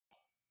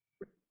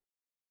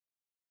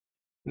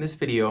In this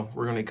video,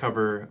 we're going to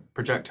cover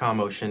projectile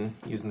motion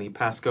using the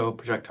PASCO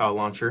Projectile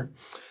Launcher,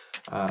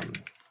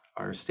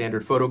 our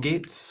standard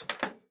Photogates,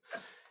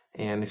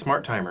 and the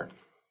Smart Timer.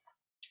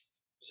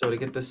 So to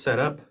get this set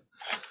up,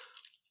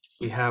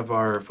 we have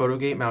our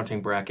Photogate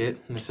mounting bracket,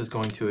 and this is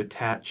going to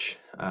attach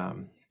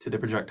to the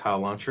projectile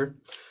launcher.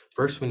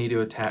 First, we need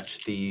to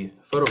attach the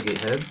Photogate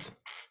heads.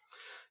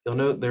 You'll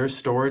note there's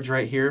storage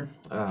right here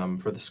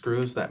for the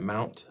screws that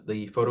mount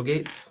the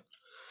Photogates.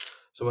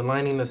 So when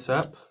lining this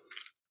up,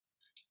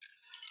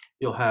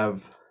 you'll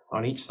have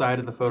on each side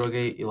of the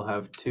Photogate, you'll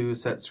have two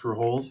set screw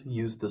holes.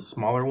 Use the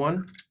smaller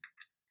one,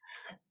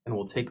 and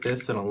we'll take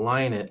this and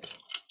align it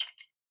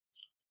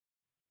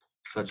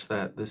such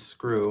that this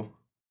screw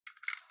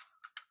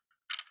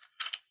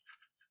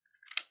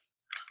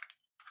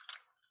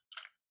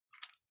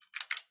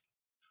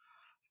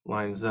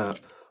lines up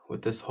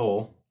with this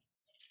hole.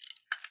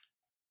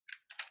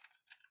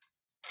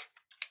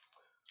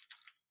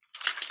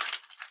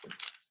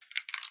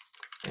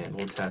 And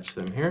we'll attach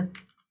them here.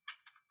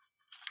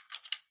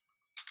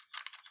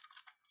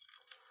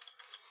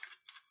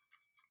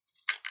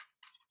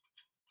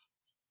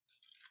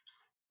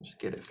 Just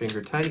get it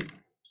finger tight. And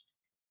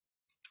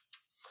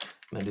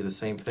then do the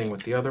same thing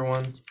with the other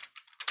one.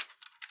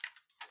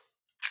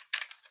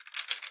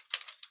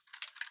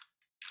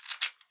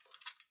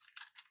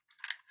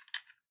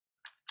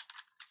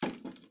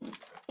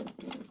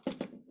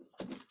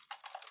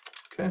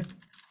 Okay.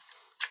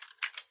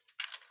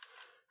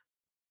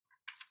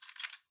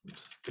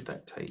 Just get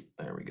that tight.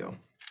 There we go.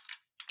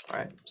 All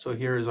right, so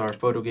here is our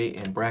Photogate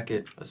and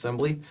bracket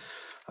assembly.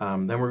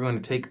 Then we're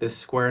going to take this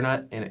square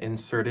nut and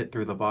insert it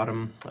through the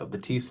bottom of the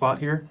T-slot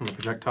here on the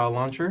projectile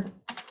launcher.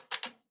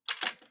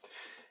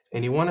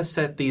 And you want to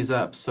set these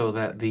up so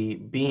that the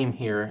beam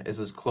here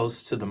is as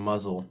close to the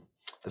muzzle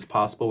as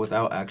possible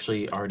without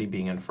actually already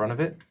being in front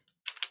of it.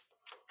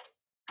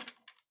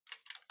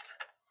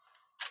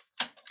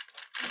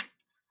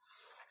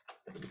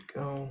 There we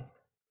go.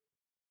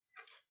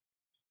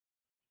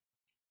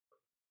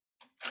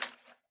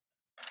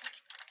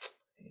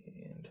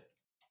 And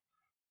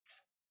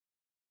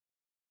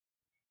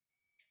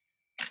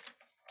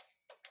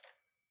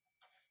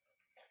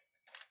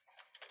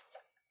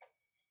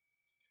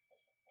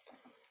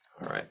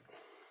all right.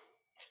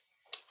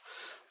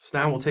 So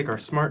now we'll take our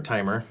smart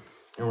timer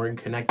and we're going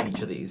to connect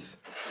each of these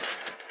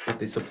with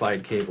the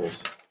supplied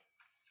cables.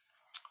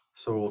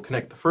 So we'll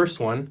connect the first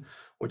one,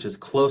 which is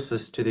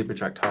closest to the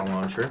projectile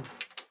launcher.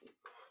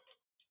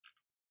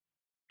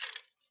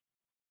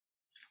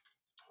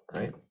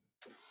 Right.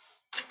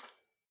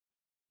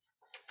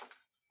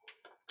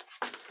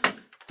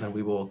 Then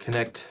we will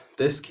connect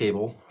this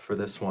cable for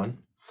this one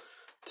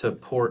to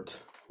port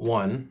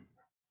 1,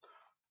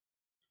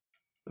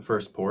 the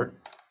first port.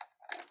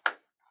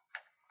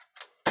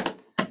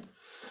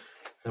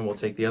 Then we'll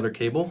take the other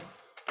cable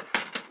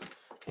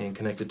and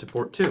connect it to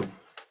port 2.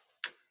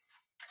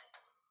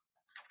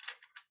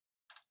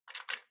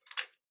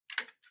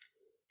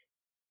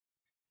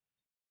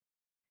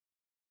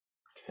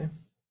 Okay.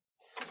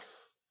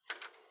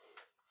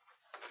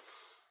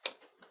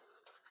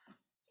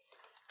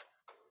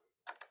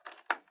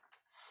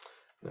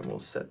 Then we'll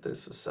set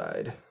this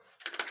aside.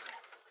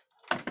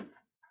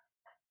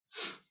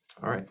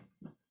 All right.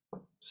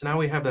 So now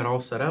we have that all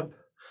set up.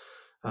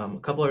 A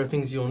couple other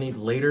things you'll need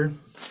later.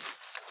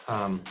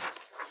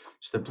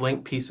 Just a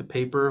blank piece of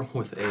paper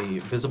with a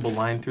visible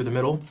line through the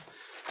middle.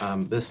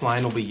 This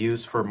line will be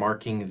used for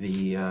marking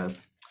the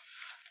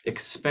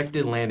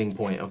expected landing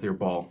point of your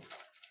ball.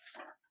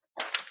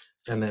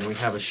 And then we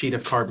have a sheet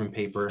of carbon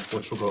paper,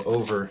 which will go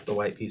over the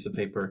white piece of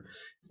paper.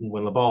 And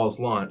when the ball is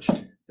launched,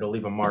 it'll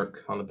leave a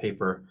mark on the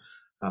paper,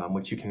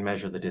 which you can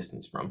measure the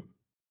distance from.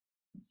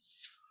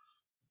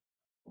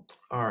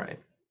 All right.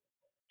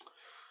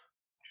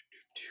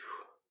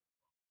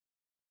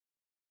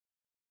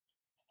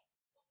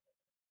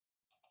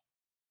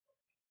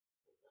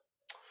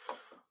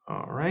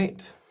 All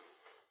right.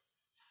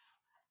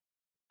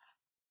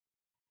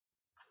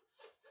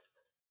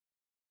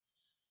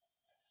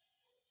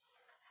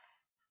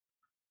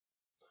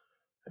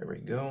 There we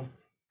go.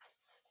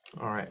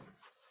 All right.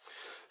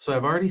 So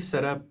I've already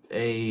set up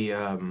a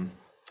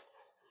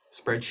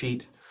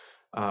spreadsheet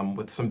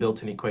with some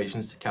built-in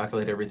equations to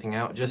calculate everything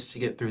out just to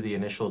get through the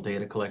initial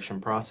data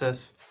collection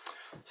process.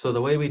 So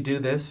the way we do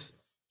this,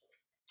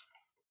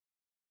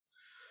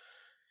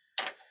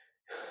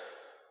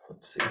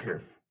 let's see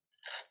here.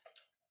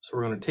 So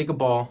we're going to take a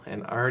ball,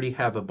 and I already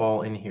have a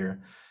ball in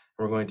here.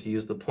 We're going to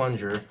use the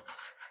plunger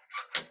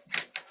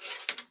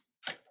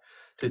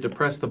to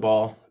depress the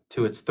ball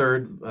to its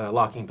third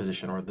locking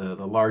position, or the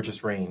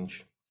largest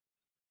range.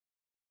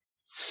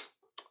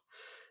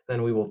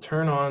 Then we will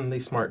turn on the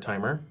smart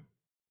timer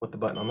with the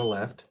button on the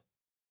left.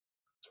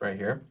 It's right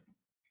here.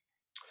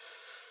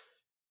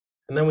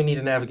 And then we need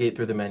to navigate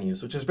through the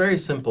menus, which is very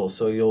simple.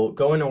 So you'll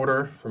go in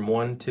order from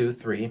 1, 2,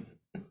 3.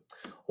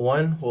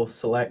 1 will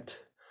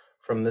select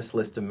from this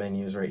list of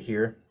menus right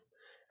here,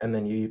 and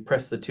then you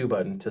press the 2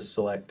 button to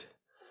select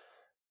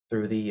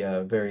through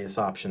the various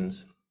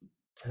options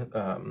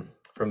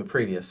from from the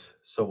previous.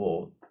 So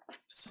we'll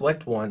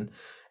select one,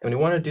 and we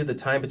want to do the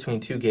time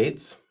between two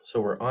gates. So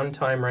we're on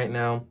time right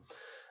now.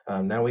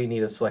 Now we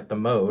need to select the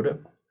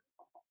mode,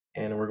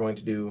 and we're going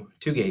to do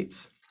two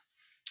gates.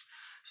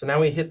 So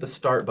now we hit the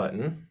start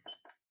button,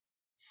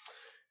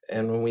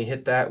 and when we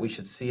hit that, we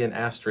should see an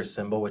asterisk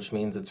symbol, which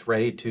means it's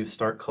ready to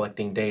start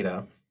collecting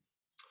data.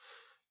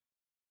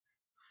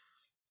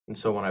 And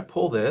so when I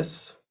pull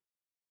this,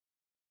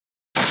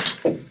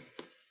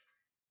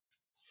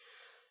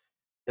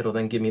 it'll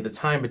then give me the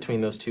time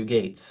between those two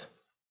gates.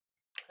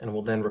 And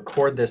we'll then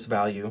record this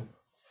value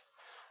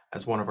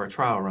as one of our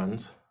trial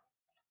runs.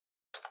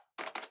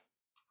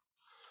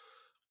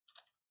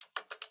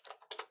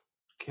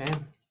 Okay,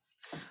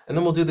 and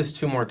then we'll do this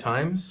 2 more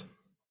times.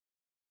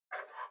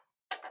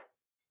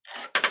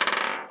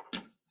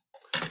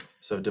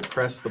 So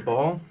depress the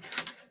ball.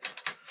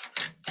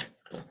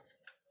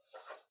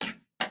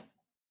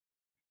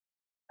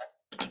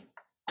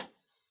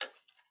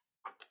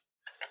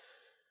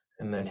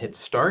 And then hit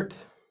start.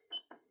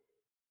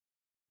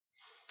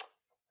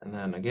 And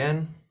then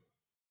again.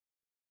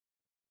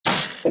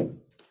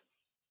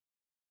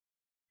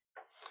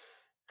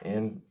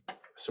 And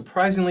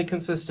surprisingly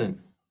consistent.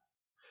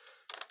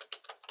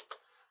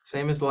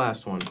 Same as the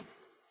last one.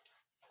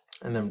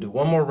 And then do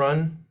one more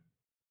run.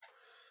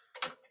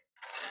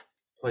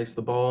 Place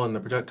the ball in the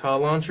projectile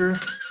launcher.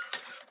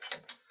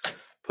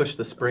 Push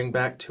the spring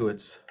back to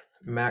its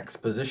max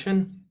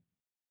position.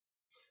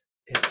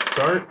 Hit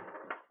start.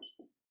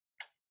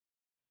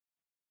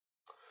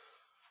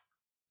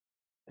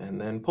 And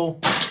then pull.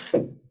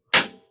 And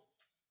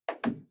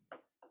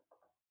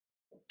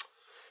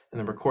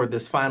then record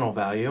this final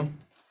value.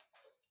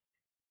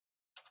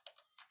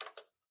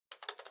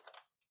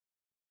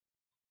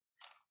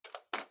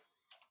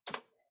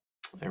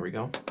 There we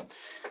go.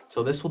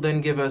 So this will then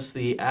give us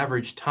the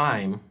average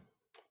time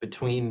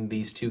between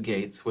these two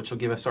gates, which will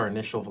give us our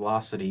initial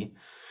velocity.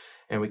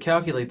 And we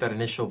calculate that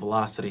initial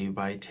velocity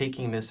by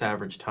taking this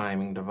average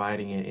time and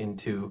dividing it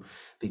into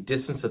the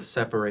distance of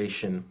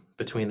separation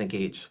between the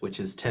gates, which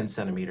is 10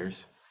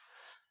 centimeters.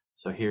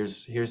 So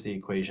here's the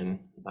equation,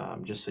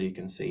 just so you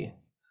can see.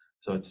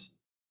 So it's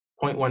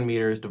 0.1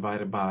 meters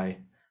divided by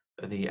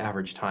the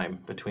average time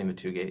between the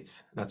two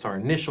gates. That's our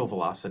initial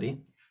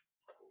velocity.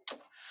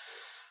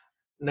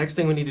 Next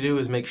thing we need to do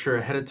is make sure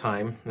ahead of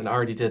time, and I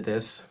already did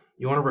this,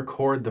 you want to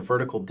record the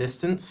vertical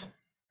distance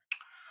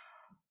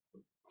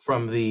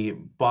from the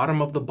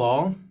bottom of the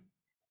ball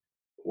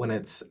when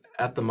it's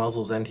at the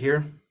muzzle's end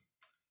here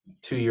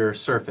to your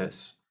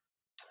surface.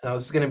 Now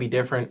this is going to be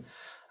different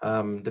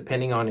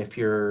depending on if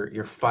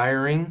you're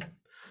firing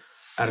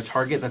at a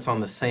target that's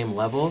on the same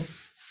level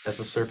as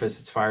the surface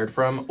it's fired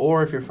from,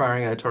 or if you're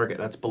firing at a target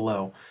that's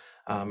below,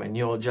 and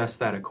you'll adjust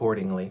that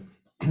accordingly.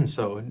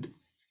 So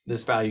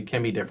this value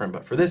can be different,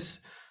 but for this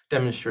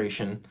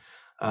demonstration,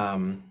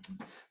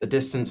 the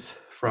distance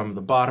from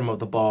the bottom of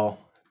the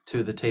ball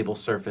to the table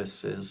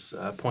surface is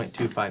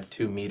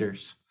 0.252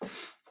 meters.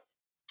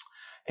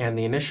 And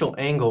the initial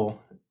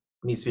angle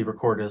needs to be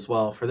recorded as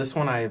well. For this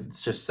one, I've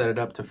just set it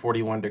up to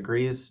 41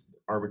 degrees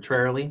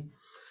arbitrarily.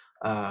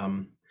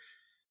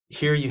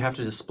 Here you have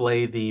to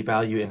display the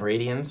value in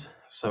radians.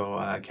 So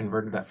I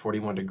converted that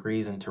 41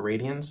 degrees into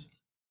radians.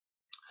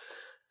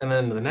 And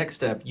then the next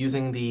step,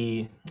 using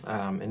the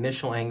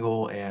initial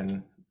angle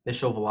and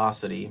initial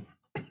velocity,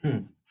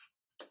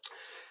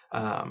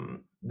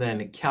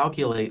 then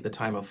calculate the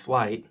time of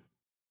flight.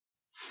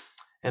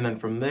 And then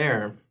from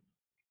there,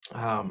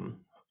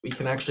 we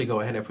can actually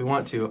go ahead if we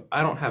want to.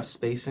 I don't have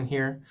space in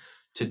here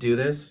to do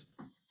this,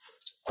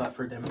 but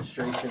for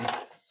demonstration,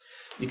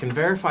 you can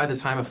verify the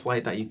time of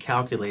flight that you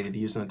calculated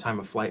using the time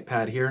of flight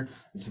pad here.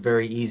 It's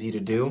very easy to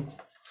do.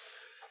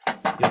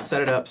 You'll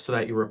set it up so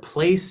that you're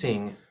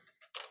replacing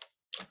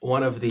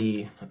one of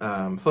the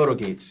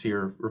Photogates.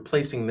 You're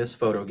replacing this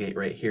Photogate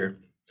right here.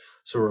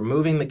 So we're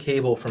moving the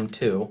cable from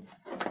 2,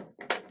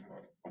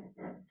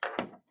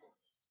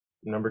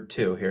 number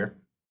 2 here,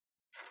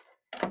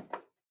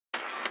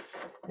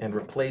 and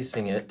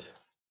replacing it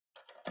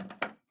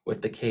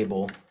with the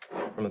cable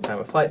from the time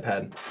of flight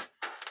pad.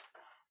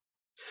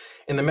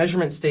 And the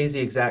measurement stays the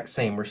exact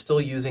same. We're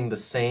still using the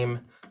same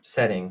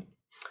setting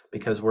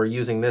because we're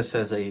using this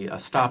as a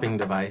stopping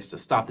device to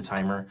stop the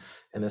timer,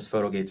 and this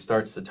Photogate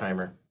starts the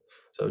timer.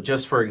 So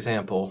just for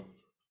example,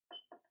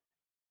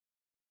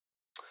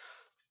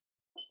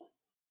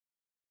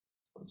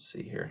 let's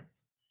see here.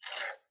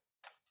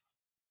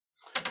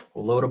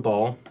 We'll load a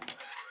ball.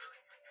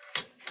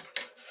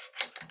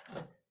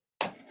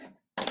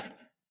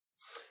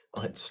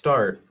 I'll hit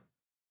start,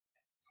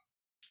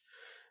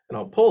 and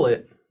I'll pull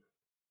it,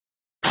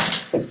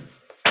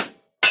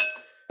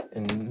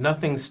 and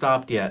nothing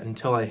stopped yet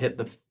until I hit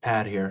the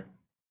pad here.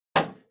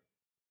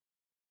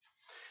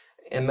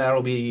 And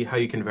that'll be how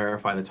you can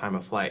verify the time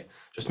of flight.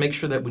 Just make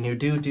sure that when you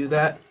do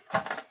that,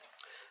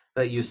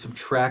 that you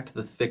subtract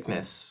the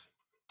thickness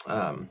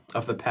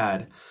of the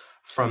pad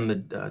from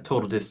the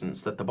total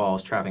distance that the ball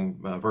is traveling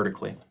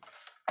vertically.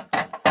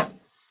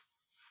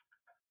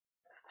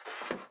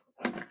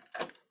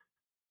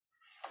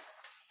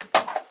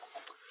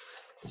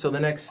 So the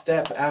next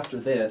step after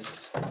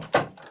this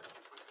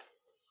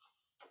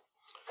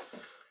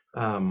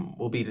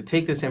will be to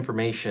take this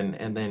information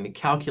and then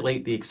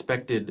calculate the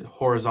expected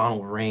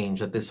horizontal range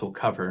that this will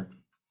cover.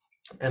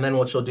 And then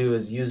what you'll do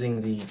is,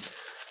 using the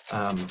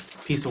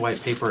piece of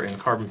white paper and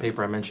carbon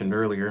paper I mentioned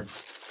earlier,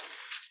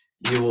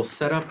 you will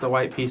set up the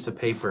white piece of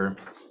paper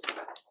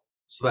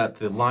so that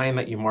the line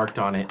that you marked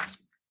on it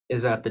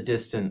is at the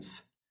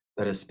distance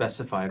that is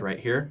specified right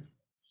here.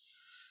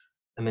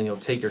 And then you'll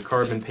take your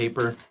carbon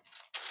paper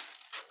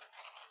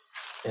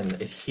and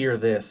adhere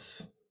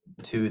this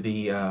to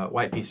the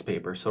white piece of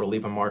paper, so it'll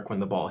leave a mark when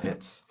the ball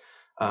hits.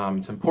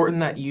 It's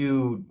important that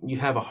you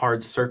have a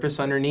hard surface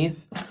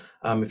underneath.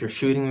 If you're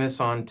shooting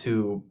this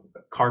onto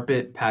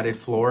carpet, padded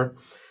floor,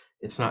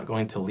 it's not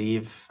going to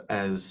leave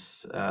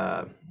as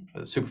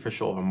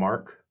superficial of a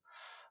mark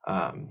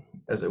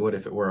as it would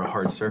if it were a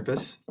hard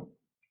surface.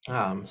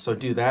 So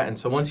do that. And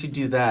so once you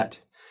do that,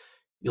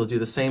 you'll do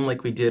the same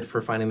like we did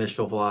for finding the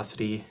initial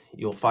velocity.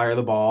 You'll fire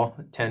the ball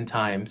 10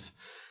 times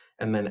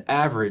and then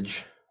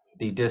average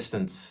the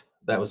distance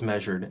that was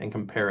measured and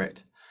compare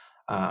it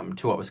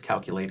to what was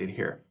calculated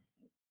here.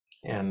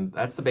 And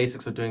that's the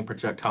basics of doing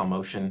projectile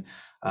motion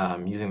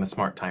using the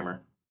smart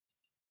timer.